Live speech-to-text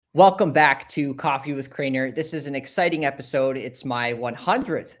Welcome back to Coffee with Craner. This is an exciting episode. It's my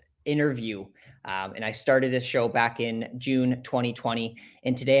 100th interview, and I started this show back in June 2020.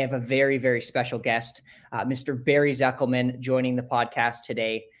 And today I have a very, very special guest, Mr. Barry Zekelman, joining the podcast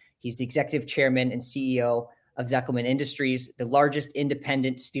today. He's the executive chairman and CEO of Zekelman Industries, the largest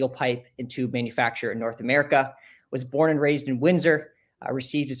independent steel pipe and tube manufacturer in North America. Was born and raised in Windsor,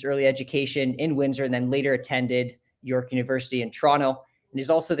 received his early education in Windsor, and then later attended York University in Toronto. And he's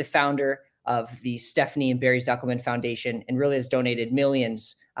also the founder of the Stephanie and Barry Zekelman Foundation, and really has donated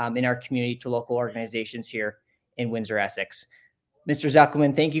millions in our community to local organizations here in Windsor, Essex. Mr.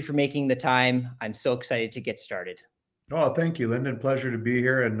 Zekelman, thank you for making the time. I'm so excited to get started. Oh, thank you, Lyndon. Pleasure to be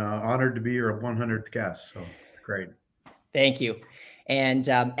here and honored to be your 100th guest. So great. Thank you. And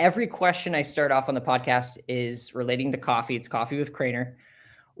every question I start off on the podcast is relating to coffee. It's Coffee with Craner.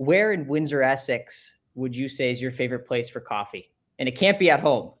 Where in Windsor, Essex would you say is your favorite place for coffee? And it can't be at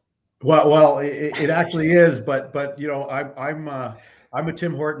home. Well, it actually is, but I'm a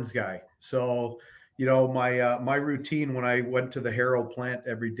Tim Hortons guy. So my routine when I went to the Harrow plant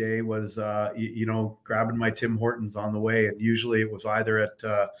every day was grabbing my Tim Hortons on the way, and usually it was either at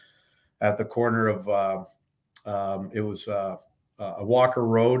the corner of a Walker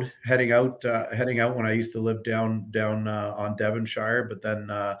Road heading out when I used to live down on Devonshire, but then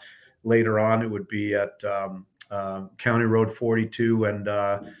later on it would be at County Road 42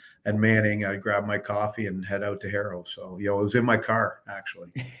 and Manning. I'd grab my coffee and head out to Harrow. So, it was in my car,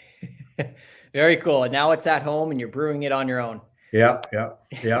 actually. Very cool. And now it's at home and you're brewing it on your own. Yeah,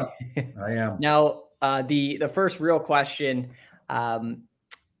 I am. Now, the first real question,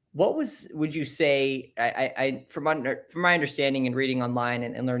 would you say, from my understanding and reading online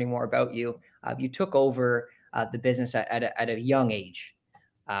and learning more about you, you took over the business at a young age.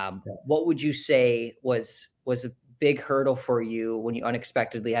 What would you say was a big hurdle for you when you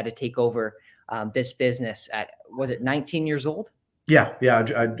unexpectedly had to take over this business was it 19 years old? Yeah.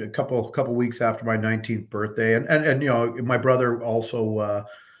 A couple weeks after my 19th birthday, and my brother also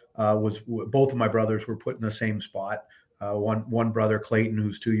both of my brothers were put in the same spot. One brother, Clayton,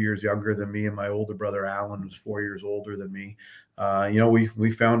 who's 2 years younger than me, and my older brother, Alan, who's 4 years older than me.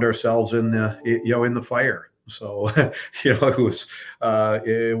 We found ourselves in the fire. So,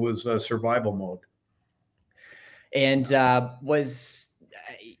 it was a survival mode. And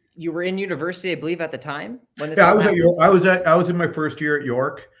you were in university, I believe, at the time when this I was in my first year at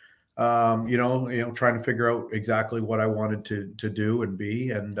York, trying to figure out exactly what I wanted to do and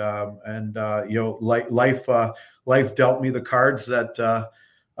be, life dealt me the cards that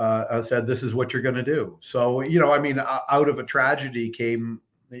I said, this is what you're going to do. So, out of a tragedy came,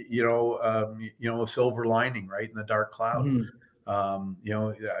 a silver lining, right, in the dark cloud. Mm-hmm.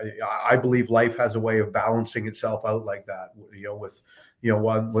 I believe life has a way of balancing itself out like that.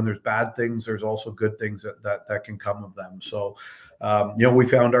 When there's bad things, there's also good things that can come of them. So, we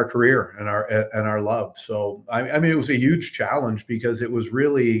found our career and our love. So, it was a huge challenge because it was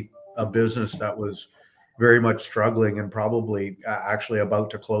really a business that was very much struggling and probably actually about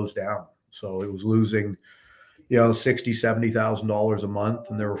to close down. So it was losing, $60,000-$70,000 a month,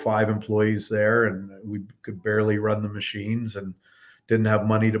 and there were 5 employees there, and we could barely run the machines and didn't have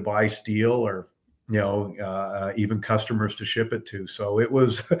money to buy steel or even customers to ship it to. So it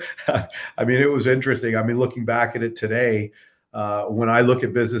was, it was interesting. Looking back at it today, when I look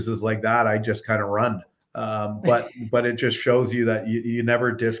at businesses like that, I just kind of run. But it just shows you that you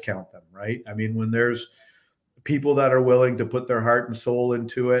never discount them, right? When there's people that are willing to put their heart and soul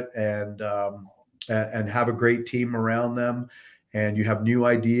into it and have a great team around them, and you have new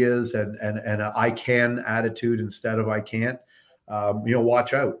ideas and an I can attitude instead of I can't,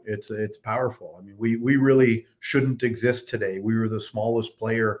 watch out. It's powerful. We really shouldn't exist today. We were the smallest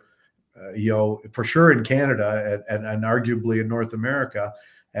player, for sure in Canada and arguably in North America.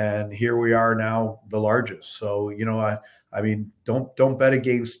 And here we are now, the largest. So, don't bet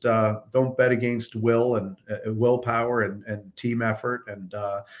against will and willpower and team effort and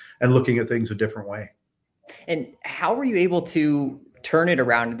looking at things a different way. And how were you able to turn it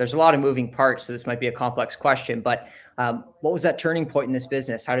around? There's a lot of moving parts, so this might be a complex question, but what was that turning point in this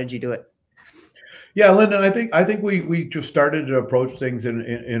business? How did you do it? Yeah, Lyndon, I think we just started to approach things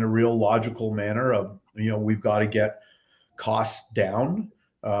in a real logical manner of, we've got to get costs down.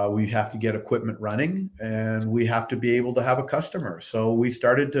 We have to get equipment running, and we have to be able to have a customer. So we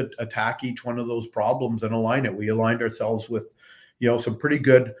started to attack each one of those problems and align it. We aligned ourselves with, some pretty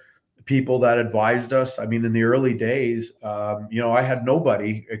good people that advised us. In the early days, I had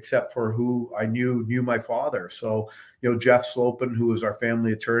nobody except for who I knew my father. So, Jeff Slopin, who was our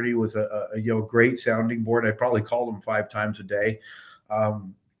family attorney, was a great sounding board. I probably called him 5 times a day.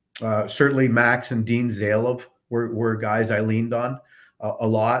 Certainly Max and Dean Zalov were guys I leaned on a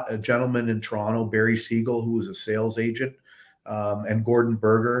lot. A gentleman in Toronto, Barry Zekelman, who was a sales agent, and Gordon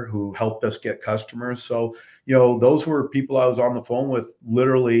Berger, who helped us get customers. So, those were people I was on the phone with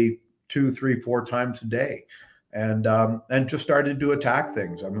literally 2, 3, 4 times a day, and just started to attack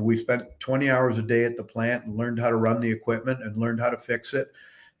things. I mean, we spent 20 hours a day at the plant and learned how to run the equipment and learned how to fix it,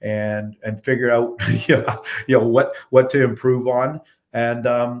 and figure out what to improve on,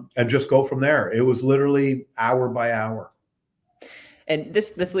 and just go from there. It was literally hour by hour. And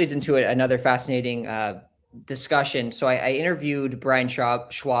this leads into another fascinating discussion. So I interviewed Brian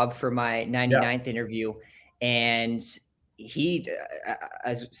Schwab for my 99th interview, and he,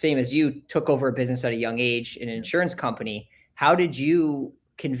 as same as you, took over a business at a young age in an insurance company. How did you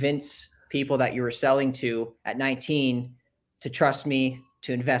convince people that you were selling to at 19 to trust me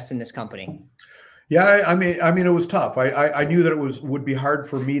to invest in this company? Yeah, I mean, it was tough. I knew that it would be hard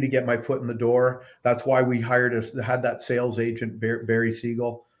for me to get my foot in the door. That's why we had that sales agent, Barry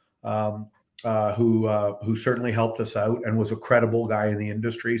Zekelman, who certainly helped us out and was a credible guy in the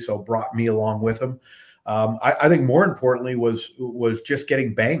industry. So brought me along with him. I think more importantly was just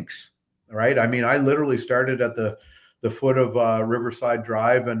getting banks, right? I mean, I literally started at the foot of Riverside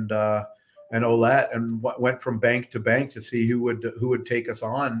Drive and Olette, and went from bank to bank to see who would take us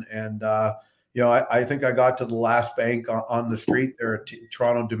on. And I think I got to the last bank on the street there at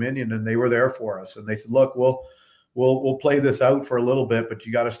Toronto Dominion, and they were there for us. And they said, "Look, we'll play this out for a little bit, but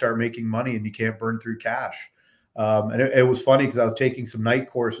you got to start making money, and you can't burn through cash." And it was funny because I was taking some night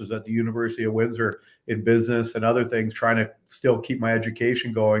courses at the University of Windsor in business and other things, trying to still keep my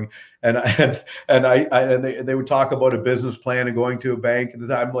education going. And they would talk about a business plan and going to a bank,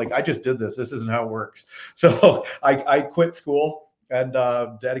 and I'm like, I just did this. This isn't how it works. So I quit school and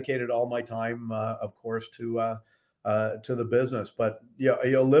dedicated all my time, of course, to the business. But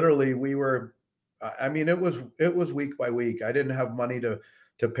literally, we were. I mean, it was week by week. I didn't have money to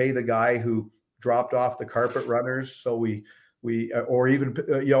pay the guy who dropped off the carpet runners, so we or even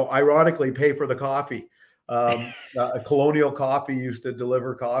ironically pay for the coffee. Colonial Coffee used to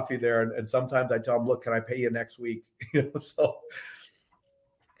deliver coffee there, and sometimes I tell them, "Look, can I pay you next week?" So.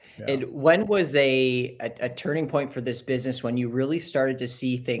 Yeah. And when was a turning point for this business when you really started to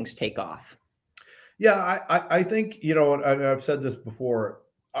see things take off? Yeah, I think, and I've said this before,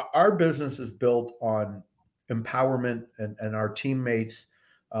 our business is built on empowerment and our teammates.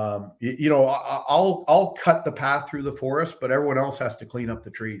 I'll cut the path through the forest, but everyone else has to clean up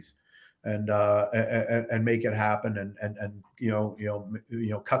the trees and make it happen, and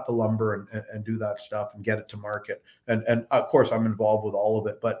cut the lumber and do that stuff and get it to market. And of course I'm involved with all of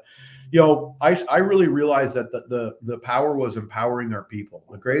it, but I really realized that the power was empowering our people.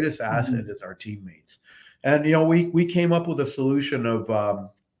 The greatest asset is our teammates. And we came up with a solution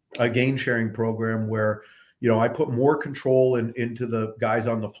of a gain sharing program where I put more control into the guys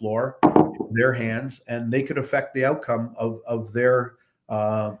on the floor, in their hands, and they could affect the outcome of their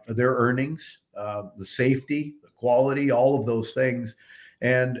earnings, the safety, the quality, all of those things.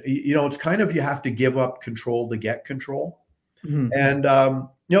 And it's kind of, you have to give up control to get control. Mm-hmm. And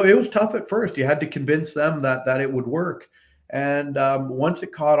it was tough at first. You had to convince them that it would work. And once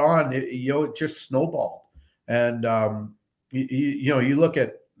it caught on, it just snowballed. And you look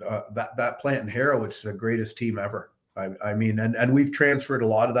at that plant in Harrow, it's the greatest team ever. I mean, and we've transferred a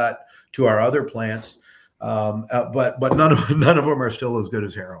lot of that to our other plants, but none of them are still as good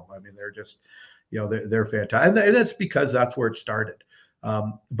as Harrow. I mean, they're just, they're fantastic, and that's because that's where it started.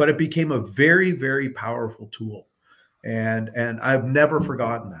 But it became a very, very powerful tool, and I've never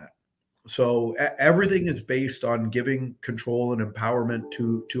forgotten that. So everything is based on giving control and empowerment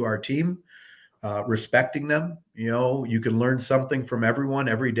to our team. Respecting them, you can learn something from everyone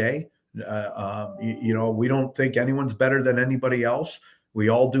every day. We don't think anyone's better than anybody else. We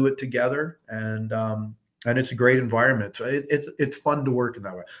all do it together, and it's a great environment. So it's fun to work in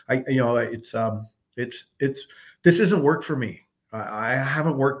that way. This isn't work for me. I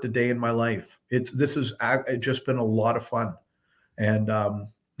haven't worked a day in my life. It's just been a lot of fun, and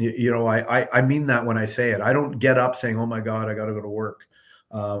I mean that when I say it. I don't get up saying, "Oh my God, I got to go to work."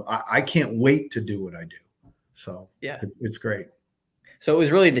 I can't wait to do what I do. So yeah, it's great. So it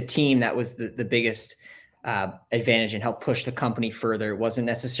was really the team that was the biggest advantage and helped push the company further. It wasn't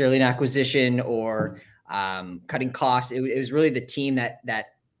necessarily an acquisition or cutting costs. It was really the team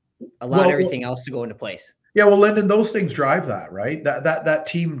that allowed everything else to go into place. Yeah, well, Lyndon, those things drive that, right? That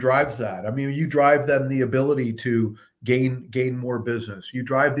team drives that. I mean, you drive then the ability to gain more business. You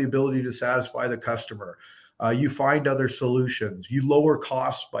drive the ability to satisfy the customer. You find other solutions. You lower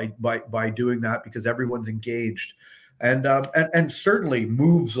costs by doing that because everyone's engaged. And certainly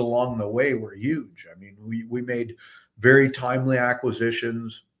moves along the way were huge. I mean, we made very timely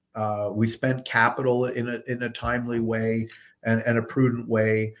acquisitions. We spent capital in a timely way and a prudent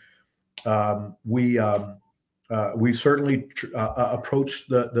way. We certainly approached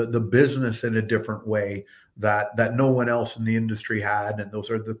the business in a different way that no one else in the industry had, and those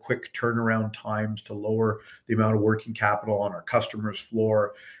are the quick turnaround times to lower the amount of working capital on our customers'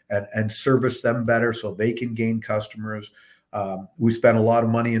 floor and service them better so they can gain customers. We spent a lot of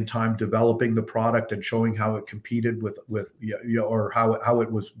money and time developing the product and showing how it competed with or how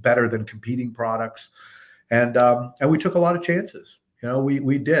it was better than competing products, and we took a lot of chances.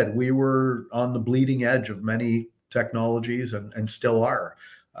 We did. We were on the bleeding edge of many technologies and still are.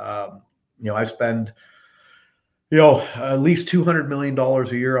 I spend at least $200 million a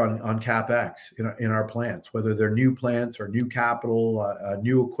year on CapEx in our plants, whether they're new plants or new capital,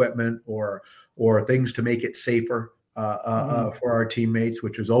 new equipment, or things to make it safer for our teammates,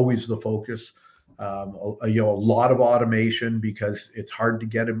 which is always the focus. A lot of automation because it's hard to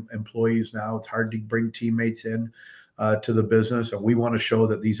get employees now. It's hard to bring teammates in to the business, and we want to show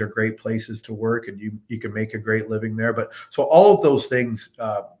that these are great places to work and you can make a great living there. But so all of those things,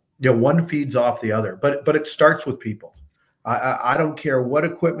 one feeds off the other, but it starts with people. I don't care what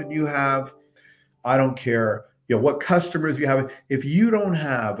equipment you have. I don't care what customers you have. If you don't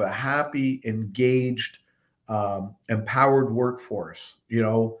have a happy, engaged, empowered workforce,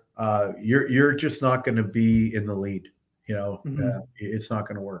 you're just not going to be in the lead. It's not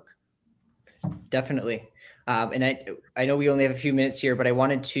going to work. Definitely. And I know we only have a few minutes here, but I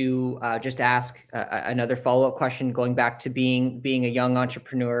wanted to just ask another follow-up question, going back to being a young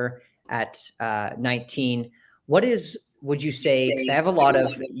entrepreneur at 19. Would you say, because I have a lot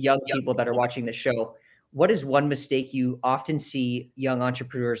of young people that are watching the show, what is one mistake you often see young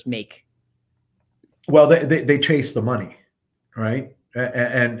entrepreneurs make? Well, they chase the money, right?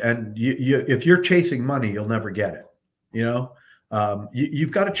 And if you're chasing money, you'll never get it.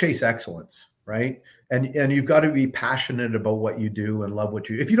 You've got to chase excellence, right? And you've got to be passionate about what you do and love what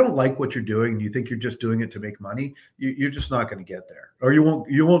you. If you don't like what you're doing and you think you're just doing it to make money, you're just not going to get there, or you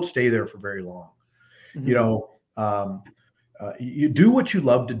won't stay there for very long. Mm-hmm. You do what you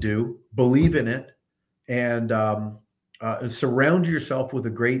love to do, believe in it, and surround yourself with a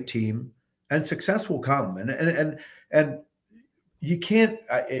great team, and success will come. And you can't.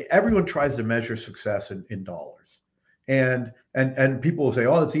 Everyone tries to measure success in dollars. And people will say,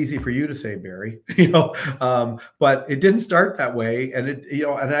 "Oh, it's easy for you to say, Barry," but it didn't start that way, and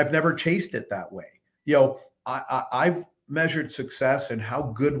and I've never chased it that way. I've measured success in how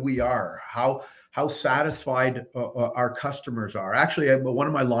good we are, how satisfied our customers are. Actually, one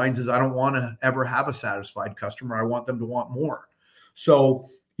of my lines is, I don't want to ever have a satisfied customer. I want them to want more. So,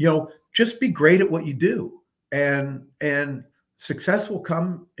 just be great at what you do, and success will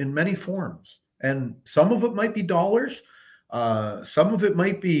come in many forms. And some of it might be dollars. Some of it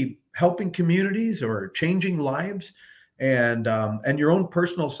might be helping communities or changing lives, and your own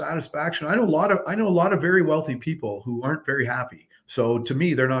personal satisfaction. I know a lot of very wealthy people who aren't very happy. So to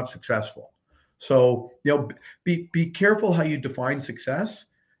me, they're not successful. So be careful how you define success,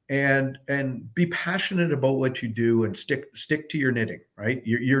 and be passionate about what you do, and stick to your knitting. Right?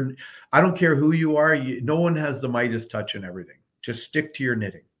 I don't care who you are. No one has the Midas touch in everything. Just stick to your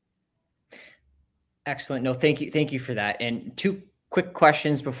knitting. Excellent. No, thank you for that. And two quick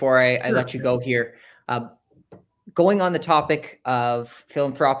questions before I let you go here. Going on the topic of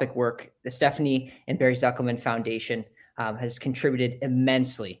philanthropic work, the Stephanie and Barry Zekelman Foundation has contributed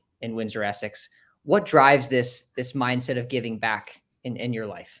immensely in Windsor, Essex. What drives this mindset of giving back in your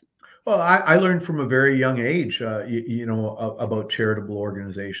life? Well, I learned from a very young age, about charitable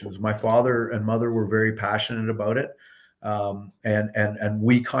organizations. My father and mother were very passionate about it. And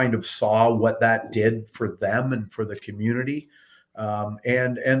we kind of saw what that did for them and for the community.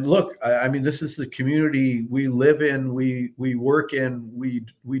 And look, I mean, this is the community we live in, we work in,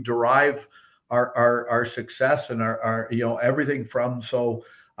 we derive our success and our everything from. So,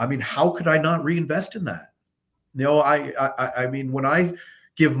 I mean, how could I not reinvest in that? I mean, when I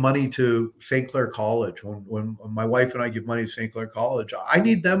give money to St. Clair College, when my wife and I give money to St. Clair College, I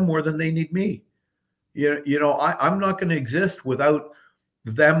need them more than they need me. I'm not going to exist without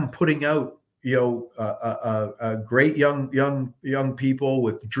them putting out, great young people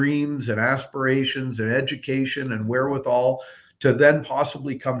with dreams and aspirations and education and wherewithal to then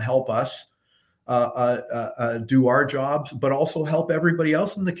possibly come help us do our jobs, but also help everybody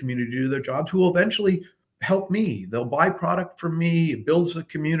else in the community do their jobs, who will eventually help me. They'll buy product from me. It builds the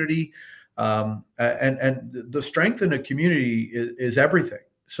community, and the strength in a community is everything.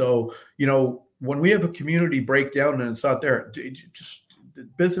 So, when we have a community breakdown and it's not there, the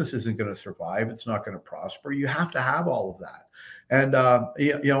business isn't going to survive. It's not going to prosper. You have to have all of that. And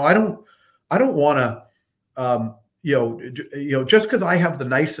I don't want to, just because I have the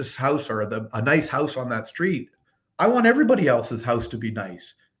nicest house or a nice house on that street, I want everybody else's house to be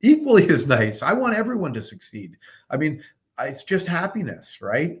nice, equally as nice. I want everyone to succeed. I mean, it's just happiness,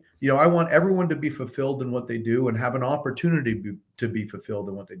 right? I want everyone to be fulfilled in what they do and have an opportunity to be fulfilled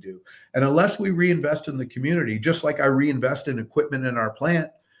in what they do. And unless we reinvest in the community, just like I reinvest in equipment in our plant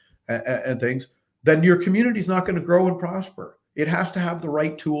and things, then your community is not going to grow and prosper. It has to have the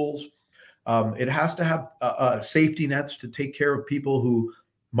right tools. It has to have safety nets to take care of people who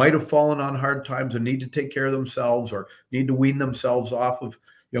might have fallen on hard times and need to take care of themselves or need to wean themselves off of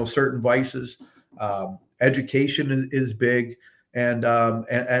certain vices. Education is big, and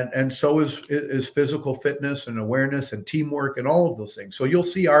so is physical fitness and awareness and teamwork and all of those things. So you'll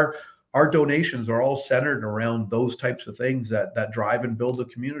see our donations are all centered around those types of things that drive and build a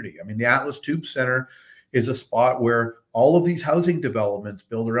community. I mean, the Atlas Tube Center is a spot where all of these housing developments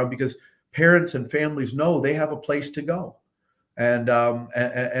build around, because parents and families know they have a place to go, and a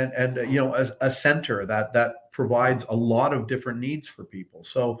center that provides a lot of different needs for people.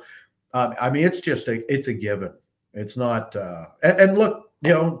 So I mean, it's a given. It's not, and look,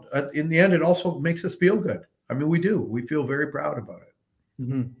 in the end, it also makes us feel good. I mean, we feel very proud about it.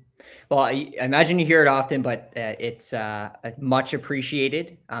 Mm-hmm. Well, I imagine you hear it often, but it's much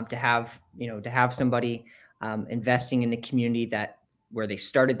appreciated to have somebody investing in the community where they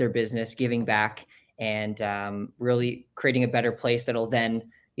started their business, giving back, and really creating a better place that'll then,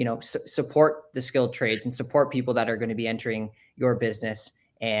 support the skilled trades and support people that are going to be entering your business.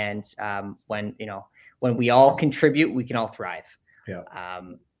 And when we all contribute, we can all thrive. Yeah.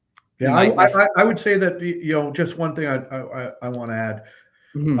 I would say that, just one thing I want to add,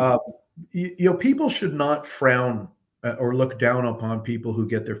 mm-hmm. People should not frown or look down upon people who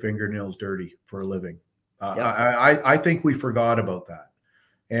get their fingernails dirty for a living. I think we forgot about that,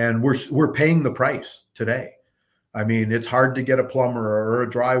 and we're paying the price today. I mean, it's hard to get a plumber or a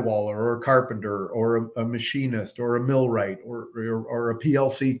drywaller or a carpenter or a machinist or a millwright or a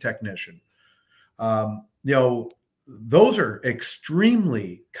PLC technician. Those are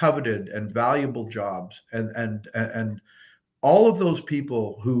extremely coveted and valuable jobs, and all of those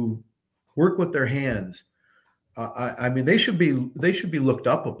people who work with their hands, I mean, they should be looked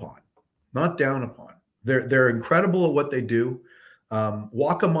up upon, not down upon. They're incredible at what they do.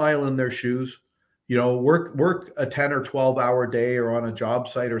 Walk a mile in their shoes. Work a 10 or 12 hour day or on a job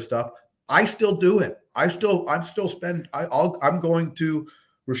site or stuff. I still do it. I'm going to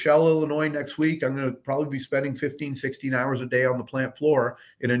Rochelle, Illinois next week. I'm going to probably be spending 15, 16 hours a day on the plant floor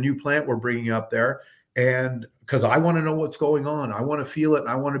in a new plant we're bringing up there. And because I want to know what's going on, I want to feel it. And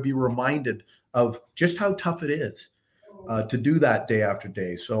I want to be reminded of just how tough it is to do that day after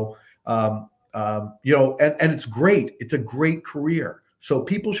day. So, and it's great. It's a great career. So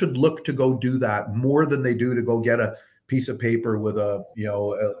people should look to go do that more than they do to go get a piece of paper with a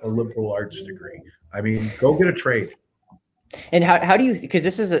liberal arts degree. I mean, go get a trade. And how do you, because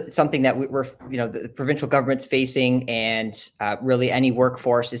this is something that we're the provincial government's facing, and really any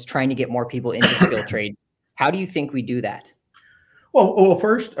workforce is trying to get more people into skilled trades. How do you think we do that? Well,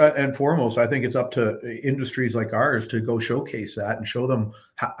 first and foremost, I think it's up to industries like ours to go showcase that and show them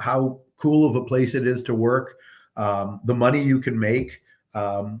how cool of a place it is to work, the money you can make,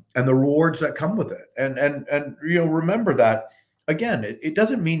 and the rewards that come with it. And remember that, again, it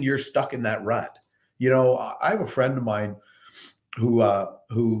doesn't mean you're stuck in that rut. I have a friend of mine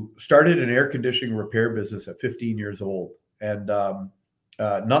who started an air conditioning repair business at 15 years old, and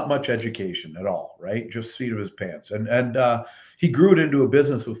not much education at all, right? Just seat of his pants. And he grew it into a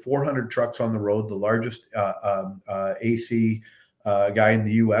business with 400 trucks on the road, the largest AC guy in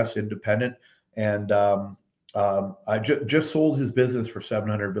the U.S., independent. And I just sold his business for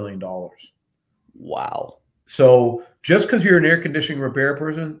 $700 million. Wow. So just because you're an air conditioning repair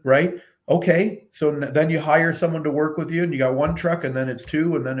person, right? Okay. So then you hire someone to work with you, and you got one truck, and then it's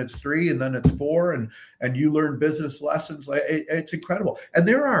two, and then it's three, and then it's four, and you learn business lessons. It's incredible. And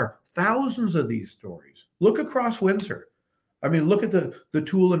there are thousands of these stories. Look across Windsor. I mean, look at the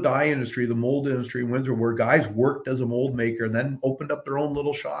tool and die industry, the mold industry in Windsor, where guys worked as a mold maker and then opened up their own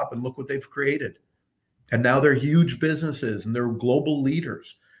little shop, and look what they've created. And now they're huge businesses and they're global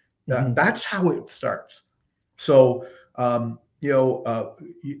leaders. That's how it starts. So,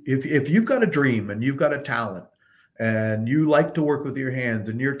 if you've got a dream and you've got a talent and you like to work with your hands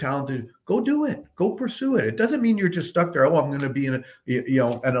and you're talented, go do it. Go pursue it. It doesn't mean you're just stuck there. Oh, I'm going to be an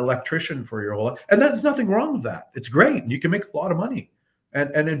electrician for your whole life. And there's nothing wrong with that. It's great. And you can make a lot of money.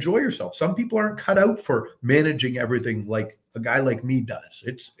 and enjoy yourself. Some people aren't cut out for managing everything like a guy like me does.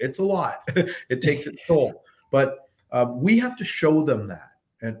 It's a lot. It takes its toll, but we have to show them that,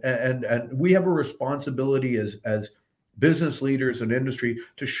 and we have a responsibility as business leaders and industry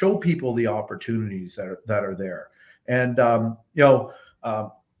to show people the opportunities that are there. And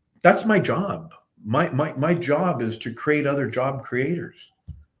that's my job. My job is to create other job creators,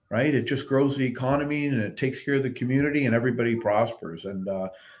 right? It just grows the economy and it takes care of the community and everybody prospers. And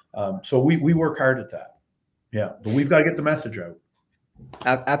so we work hard at that. Yeah, but we've got to get the message out.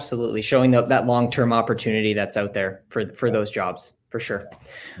 Absolutely, showing that long-term opportunity that's out there for those jobs, for sure.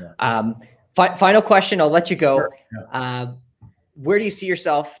 Yeah. Final question, I'll let you go. Sure. Yeah. Where do you see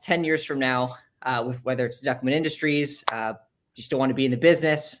yourself 10 years from now, with whether it's Zekelman Industries? Do you still want to be in the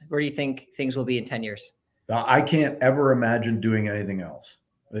business? Where do you think things will be in 10 years? I can't ever imagine doing anything else.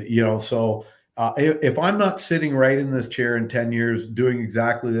 So if I'm not sitting right in this chair in 10 years doing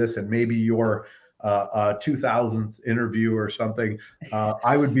exactly this, and maybe your 2000th interview or something,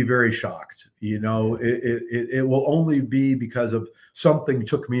 I would be very shocked. It will only be because of something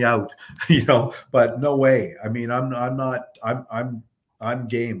took me out, but no way. I mean, I'm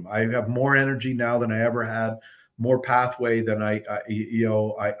game. I have more energy now than I ever had, more pathway than I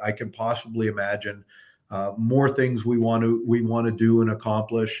can possibly imagine, more things we want to do and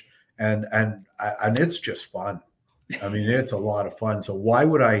accomplish. And it's just fun. I mean, it's a lot of fun. So why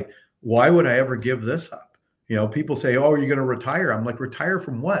would I ever give this up? People say, "Oh, are you going to retire?" I'm like, retire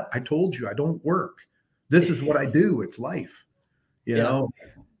from what? I told you I don't work. This is what I do. It's life. I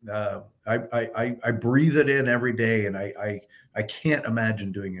breathe it in every day, and I can't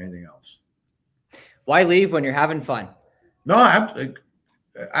imagine doing anything else. Why leave when you're having fun? No,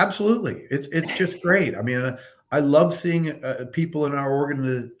 absolutely. It's just great. I mean, I love seeing people in our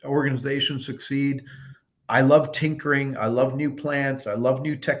organization succeed. I love tinkering. I love new plants. I love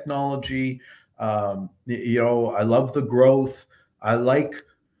new technology. I love the growth. I like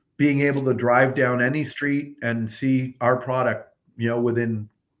being able to drive down any street and see our product, within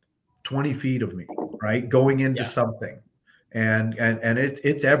 20 feet of me, right? Going into something, and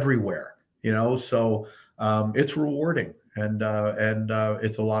it's everywhere, so it's rewarding and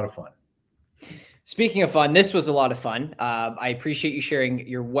it's a lot of fun. Speaking of fun, this was a lot of fun. I appreciate you sharing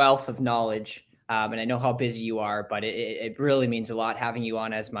your wealth of knowledge. And I know how busy you are, but it really means a lot having you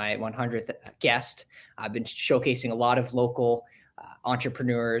on as my 100th guest. I've been showcasing a lot of local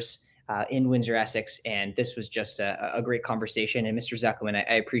entrepreneurs in Windsor, Essex, and this was just a great conversation. And Mr. Zekelman,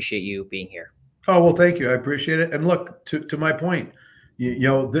 I appreciate you being here. Oh, well, thank you. I appreciate it. And look, to my point,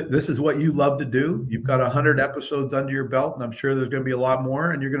 this is what you love to do. You've got 100 episodes under your belt, and I'm sure there's going to be a lot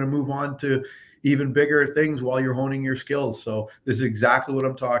more, and you're going to move on to even bigger things while you're honing your skills. So this is exactly what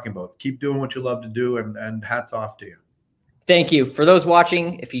I'm talking about. Keep doing what you love to do, and hats off to you. Thank you. For those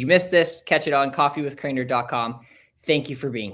watching, if you missed this, catch it on coffeewithcrainer.com. Thank you for being here.